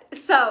lot.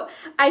 So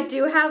I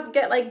do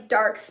get like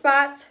dark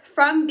spots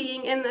from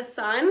being in the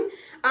sun.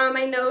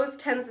 My nose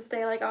tends to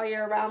stay like all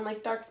year round,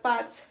 like dark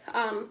spots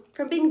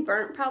from being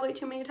burnt probably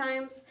too many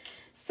times.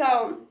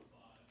 So,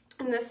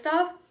 and this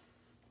stuff,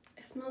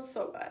 it smells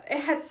so good.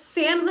 It has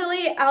sand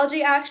lily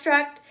algae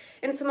extract,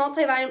 and it's a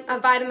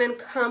multivitamin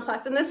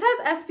complex. And this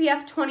has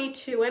SPF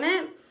 22 in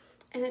it,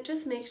 and it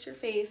just makes your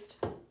face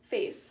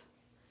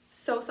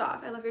so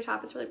soft. I love your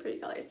top. It's really pretty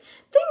colors.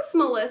 Thanks,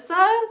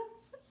 Melissa.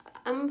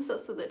 I'm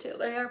obsessed with it too.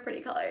 They are pretty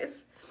colors.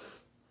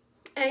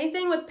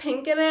 Anything with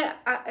pink in it,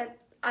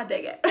 I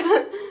dig it.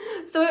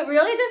 So it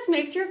really just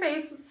makes your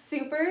face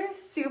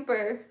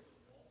super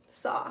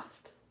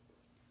soft.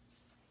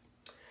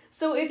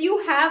 So if you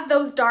have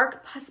those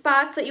dark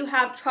spots that you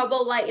have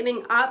trouble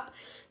lightening up,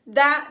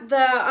 the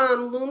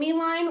Lumi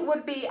line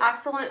would be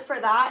excellent for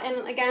that.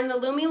 And again, the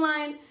Lumi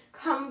line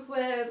comes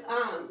with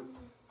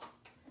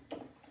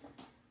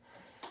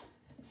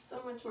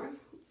so much more.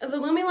 The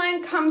Lumi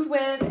line comes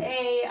with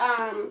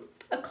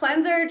a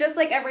cleanser just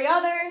like every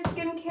other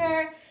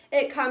skincare.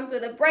 It comes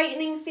with a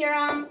brightening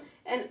serum,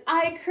 an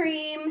eye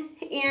cream,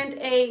 and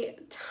a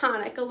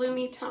tonic, a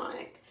Lumi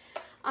tonic.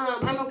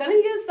 I'm going to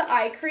use the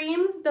eye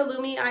cream, the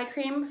Lumi eye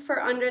cream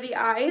for under the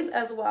eyes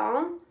as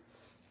well.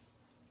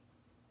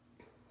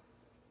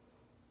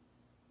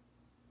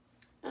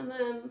 And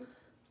then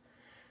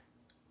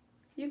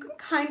you can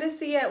kind of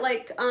see it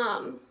like,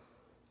 no,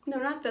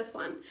 not this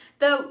one.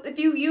 If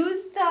you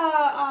use the,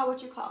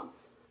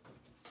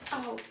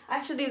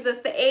 I should use this,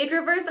 the Age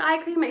Reverse Eye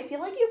Cream. I feel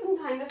like you can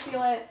kind of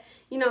feel it,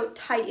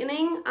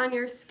 tightening on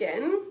your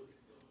skin.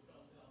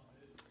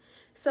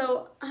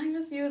 So I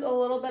just use a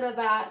little bit of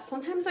that.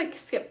 Sometimes I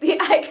skip the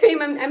eye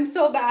cream. I'm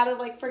so bad at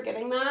like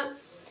forgetting that.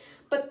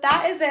 But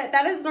that is it.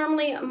 That is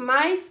normally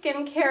my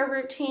skincare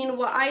routine,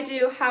 what I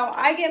do, how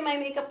I get my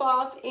makeup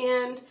off,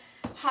 and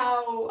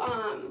how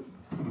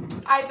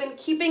I've been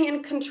keeping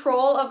in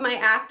control of my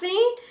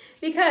acne,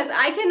 because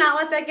I cannot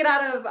let that get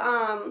out of,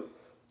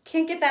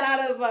 can't get that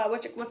out of,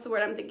 what's the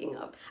word I'm thinking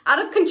of? Out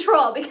of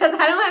control, because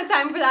I don't have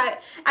time for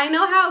that. I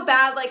know how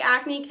bad like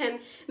acne can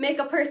make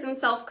a person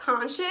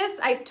self-conscious.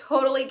 I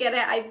totally get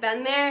it. I've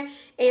been there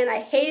and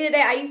I hated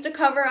it. I used to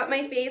cover up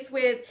my face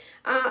with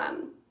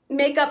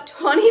makeup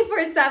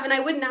 24/7. I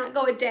would not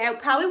go a day. I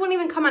probably wouldn't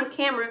even come on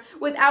camera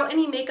without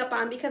any makeup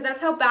on, because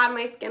that's how bad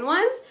my skin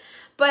was.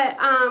 But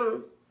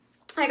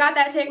I got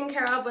that taken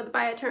care of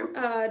by a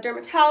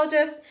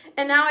dermatologist,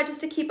 and now I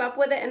just to keep up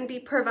with it and be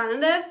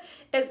preventative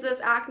is this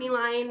acne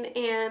line,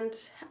 and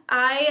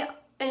I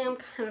am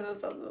kind of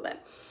obsessed with it.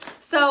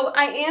 So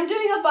I am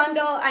doing a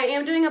bundle. I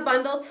am doing a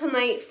bundle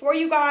tonight for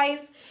you guys.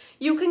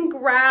 You can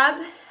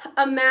grab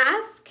a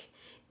mask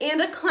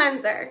and a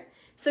cleanser.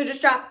 So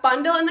just drop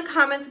bundle in the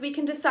comments. We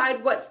can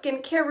decide what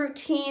skincare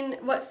routine,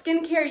 what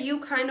skincare you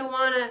kind of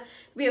want to,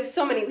 we have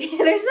so many.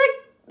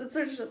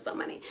 There's just so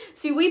many.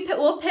 So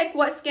we'll pick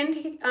what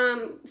skincare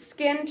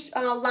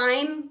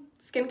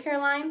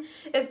line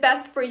is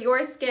best for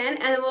your skin, and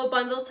then we'll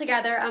bundle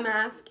together a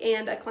mask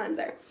and a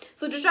cleanser.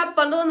 So just drop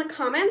bundle in the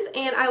comments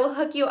and I will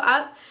hook you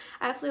up.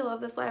 I absolutely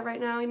love this live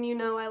right now, and you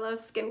know I love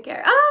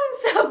skincare. Oh,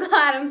 I'm so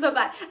glad. I'm so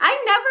glad.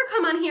 I never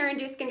come on here and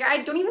do skincare. I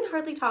don't even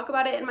hardly talk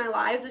about it in my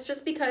lives. It's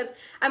just because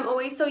I'm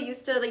always so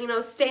used to, you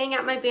know, staying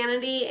at my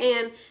vanity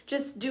and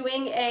just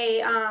doing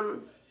a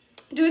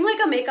doing like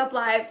a makeup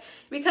live,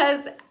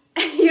 because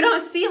you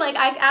don't see, like,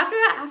 after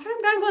I'm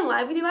done going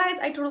live with you guys,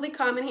 I totally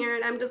come in here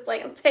and I'm just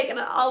like, I'm taking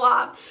it all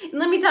off. And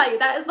let me tell you,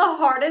 that is the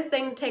hardest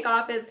thing to take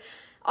off, is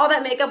all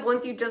that makeup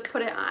once you just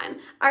put it on.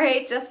 All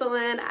right,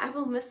 Jesselyn, I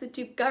will message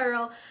you,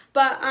 girl.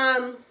 But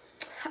all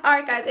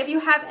right, guys, if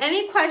you have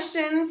any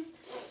questions,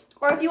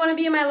 or if you want to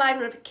be in my live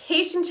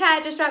notification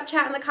chat, just drop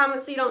chat in the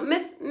comments so you don't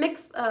miss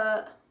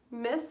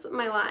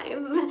my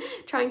lives.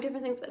 Trying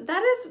different things.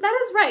 That is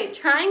right.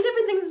 Trying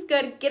different things is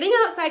good. Getting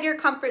outside your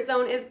comfort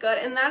zone is good.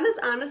 And that is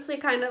honestly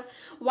kind of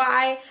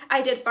why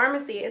I did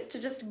Farmasi, is to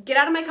just get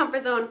out of my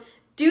comfort zone,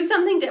 do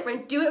something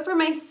different, do it for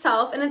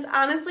myself. And it's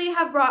honestly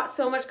have brought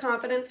so much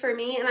confidence for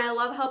me, and I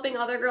love helping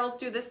other girls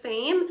do the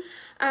same.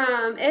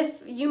 If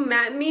you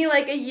met me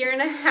like a year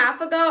and a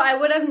half ago, I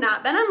would have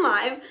not been on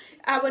live.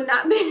 I would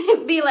not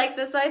be like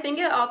this. So I think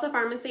it also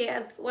Farmasi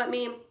has let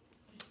me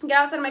get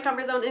outside of my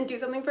comfort zone and do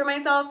something for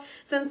myself,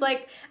 since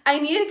like I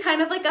needed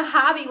kind of like a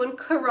hobby. When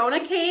Corona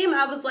came,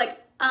 I was like,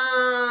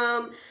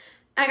 I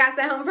got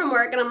sent home from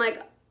work and I'm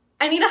like,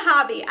 I need a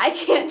hobby. I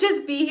can't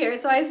just be here.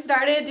 So I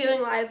started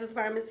doing lives with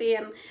Farmasi,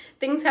 and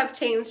things have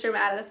changed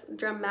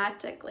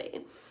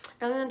dramatically.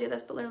 I really want to do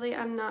this, but literally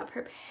I'm not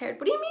prepared.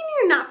 What do you mean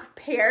you're not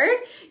prepared?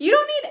 You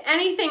don't need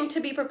anything to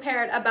be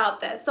prepared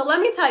about this. So let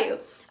me tell you,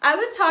 I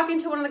was talking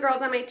to one of the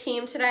girls on my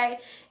team today,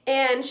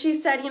 and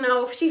she said, you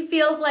know, she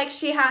feels like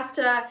she has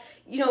to,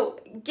 you know,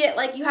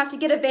 you have to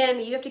get a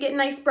vanity, you have to get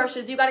nice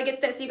brushes, you got to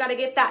get this, you got to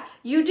get that.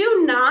 You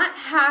do not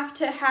have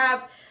to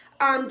have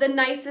the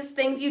nicest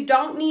things. You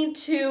don't need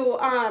to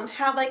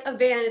have like a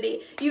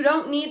vanity. You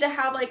don't need to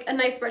have like a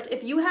nice brush.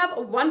 If you have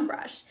one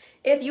brush,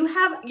 if you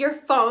have your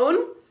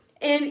phone,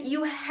 and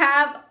you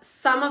have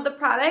some of the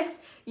products,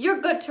 you're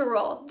good to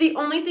roll. The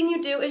only thing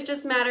you do is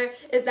just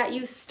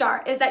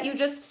you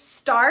just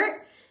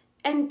start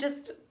and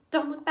just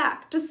don't look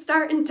back. Just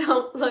start and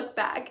don't look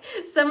back.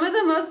 Some of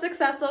the most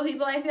successful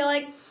people, I feel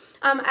like,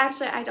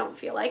 actually, I don't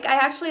feel like. I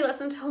actually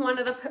listened to one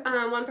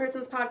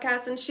person's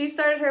podcast, and she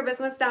started her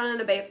business down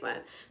in a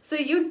basement. So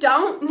you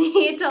don't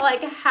need to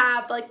like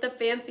have like the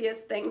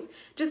fanciest things.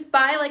 Just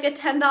buy like a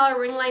 $10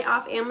 ring light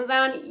off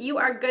Amazon. You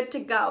are good to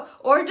go.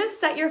 Or just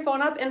set your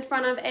phone up in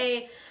front of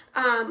a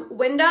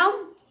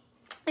window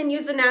and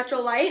use the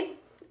natural light.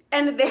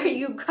 And there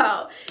you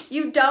go.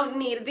 You don't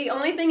need, the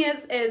only thing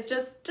is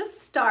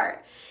just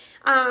start.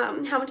 How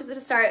much is it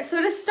to start?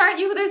 So to start,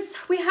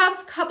 we have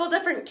a couple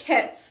different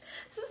kits.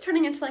 This is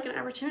turning into like an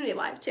opportunity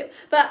live too.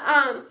 But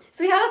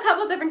so we have a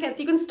couple different kits.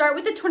 You can start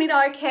with the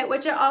 $20 kit,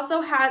 which it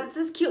also has, it's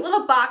this cute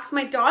little box.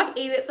 My dog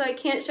ate it, so I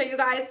can't show you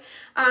guys.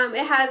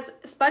 It has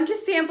a bunch of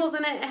samples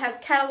in it. It has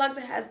catalogs,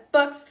 it has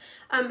books.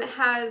 It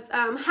has,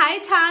 hi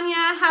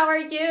Tanya, how are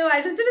you?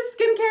 I just did a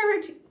skincare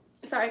routine.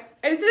 Sorry,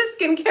 I just did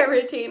a skincare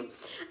routine.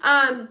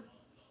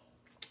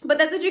 But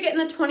that's what you get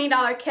in the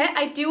 $20 kit.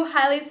 I do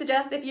highly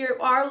suggest, if you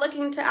are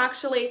looking to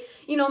actually,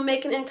 you know,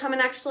 make an income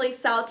and actually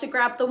sell, to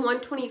grab the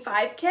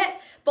 $125 kit.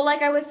 But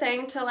like I was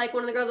saying to like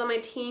one of the girls on my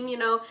team, you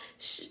know,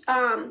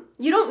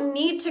 you don't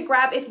need to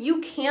grab, if you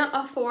can't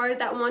afford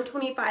that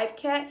 $125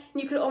 kit and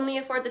you could only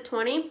afford the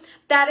 $20,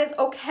 that is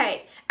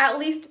okay. At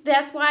least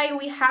that's why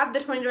we have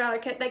the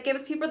 $20 kit. That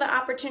gives people the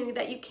opportunity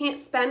that you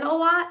can't spend a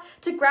lot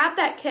to grab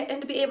that kit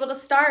and to be able to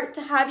start,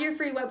 to have your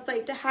free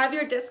website, to have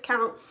your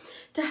discount,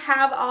 to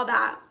have all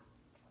that.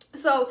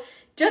 So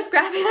just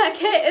grabbing that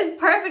kit is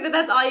perfect if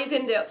that's all you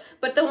can do.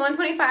 But the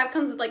 $125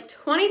 comes with like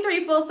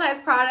 23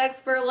 full-size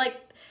products for like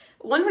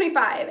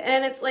 $125,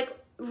 and it's like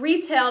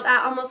retailed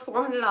at almost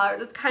 $400.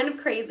 It's kind of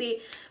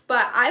crazy,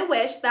 but I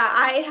wish that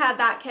I had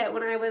that kit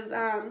when I was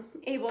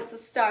able to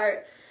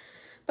start.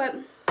 But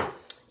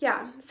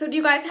yeah, so do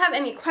you guys have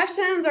any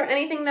questions or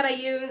anything that I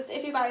used?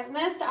 If you guys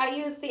missed, I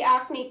used the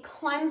acne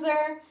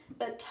cleanser,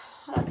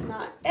 that's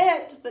not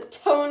it, the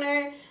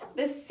toner,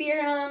 the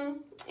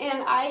serum,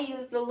 and I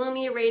used the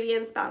Lumi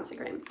Radiance Bouncing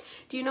Cream.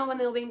 Do you know when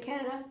they'll be in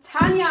Canada?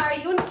 Tanya, are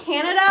you in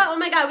Canada? Oh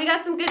my God, we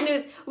got some good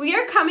news. We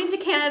are coming to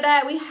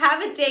Canada. We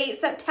have a date,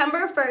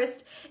 September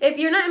 1st. If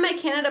you're not in my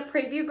Canada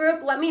preview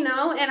group, let me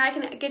know and I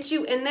can get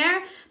you in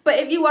there. But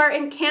if you are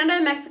in Canada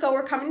and Mexico,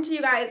 we're coming to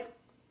you guys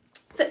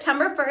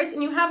September 1st,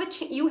 and you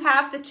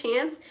have the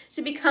chance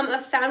to become a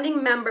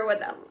founding member with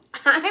them.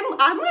 I'm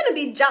gonna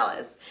be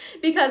jealous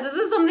because this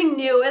is something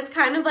new. It's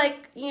kind of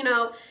like, you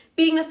know,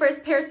 being the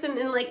first person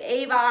in like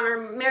Avon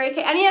or Mary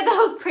Kay, any of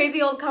those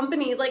crazy old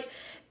companies. Like,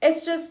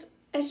 it's just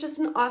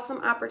an awesome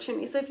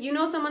opportunity. So if you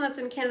know someone that's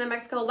in Canada,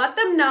 Mexico, let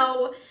them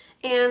know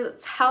and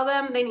tell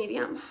them they need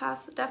you. I'm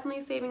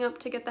definitely saving up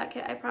to get that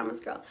kit, I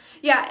promise, girl.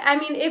 Yeah, I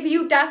mean, if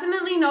you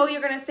definitely know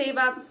you're gonna save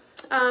up,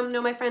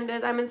 no, my friend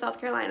is, I'm in South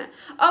Carolina.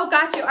 Oh,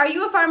 got you. Are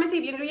you a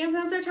Farmasi beauty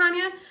influencer,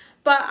 Tanya?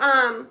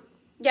 But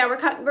yeah,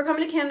 we're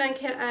coming to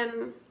Canada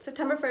on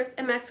September 1st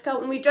in Mexico,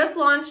 and we just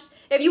launched.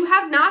 If you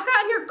have not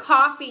gotten your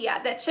coffee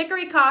yet, that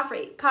chicory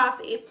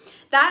coffee,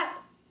 that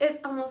is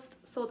almost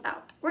sold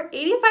out. We're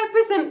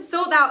 85%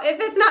 sold out if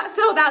it's not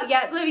sold out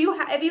yet. So if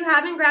you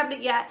haven't grabbed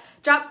it yet,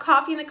 drop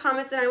coffee in the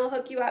comments and I will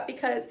hook you up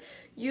because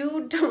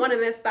you don't want to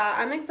miss that.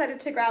 I'm excited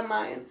to grab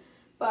mine.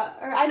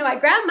 Or I know I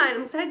grabbed mine.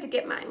 I'm excited to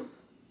get mine.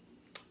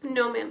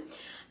 No, ma'am.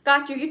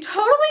 Got you. You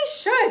totally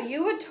should.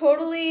 You would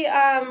totally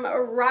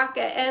rock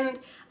it. And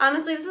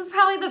honestly, this is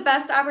probably the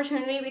best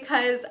opportunity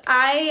because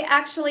I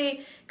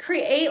actually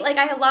create, like,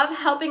 I love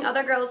helping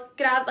other girls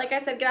get out, like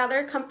I said, get out of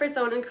their comfort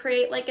zone and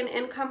create like an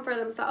income for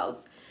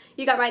themselves.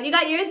 You got mine. You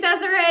got yours,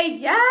 Desiree.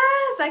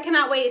 Yes. I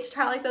cannot wait to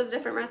try like those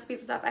different recipes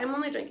and stuff. I'm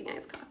only drinking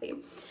iced coffee.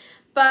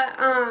 But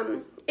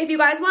if you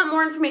guys want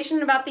more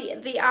information about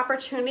the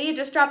opportunity,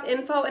 just drop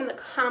info in the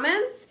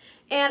comments.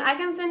 And I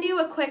can send you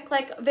a quick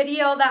like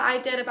video that I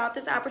did about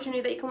this opportunity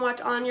that you can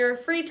watch on your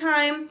free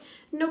time.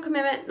 No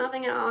commitment,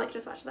 nothing at all. I can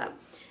just watch that.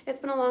 It's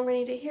been a long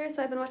rainy day here,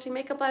 so I've been watching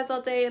Makeup Lives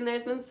all day, and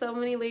there's been so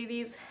many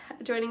ladies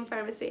joining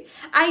Farmasi.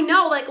 I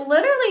know, like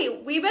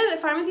literally,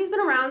 Farmasi's been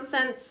around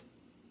since.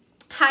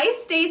 Hi,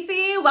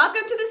 Stacy.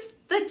 Welcome to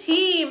the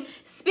team.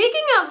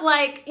 Speaking of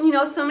like, you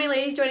know, so many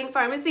ladies joining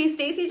Farmasi,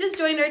 Stacy just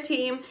joined our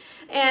team.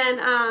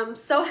 And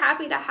so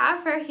happy to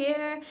have her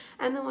here.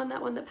 And the one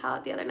that won the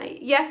palette the other night.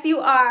 Yes, you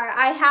are.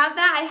 I have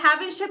that. I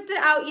haven't shipped it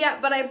out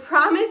yet, but I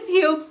promise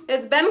you,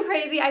 it's been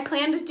crazy. I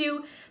plan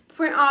to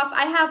print off.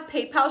 I have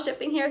PayPal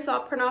shipping here, so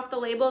I'll print off the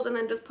labels and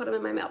then just put them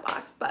in my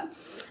mailbox. But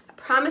I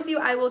promise you,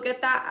 I will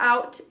get that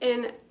out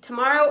in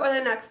tomorrow or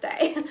the next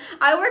day.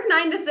 I work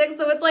 9 to 6,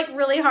 so it's like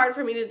really hard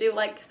for me to do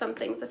like some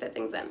things to fit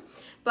things in.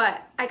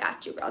 But I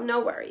got you, girl.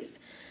 No worries.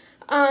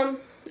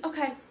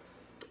 Okay.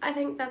 I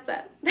think that's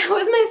it. That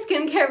was my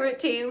skincare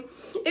routine.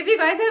 If you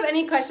guys have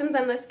any questions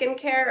on the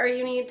skincare or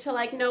you need to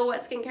like know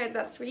what skincare is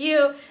best for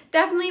you,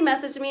 definitely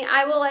message me.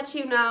 I will let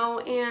you know.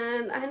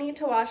 And I need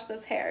to wash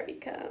this hair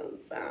because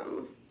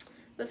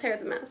this hair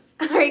is a mess.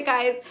 All right,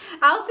 guys.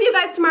 I'll see you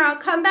guys tomorrow.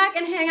 Come back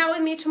and hang out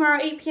with me tomorrow,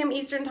 8 p.m.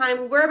 Eastern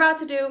time. We're about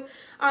to do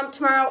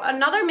tomorrow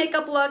another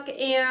makeup look,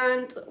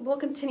 and we'll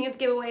continue the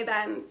giveaway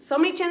then. So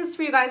many chances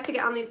for you guys to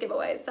get on these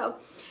giveaways. So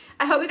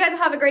I hope you guys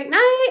have a great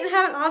night and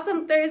have an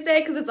awesome Thursday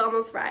because it's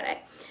almost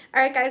Friday.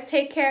 All right, guys,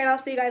 take care, and I'll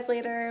see you guys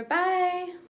later. Bye.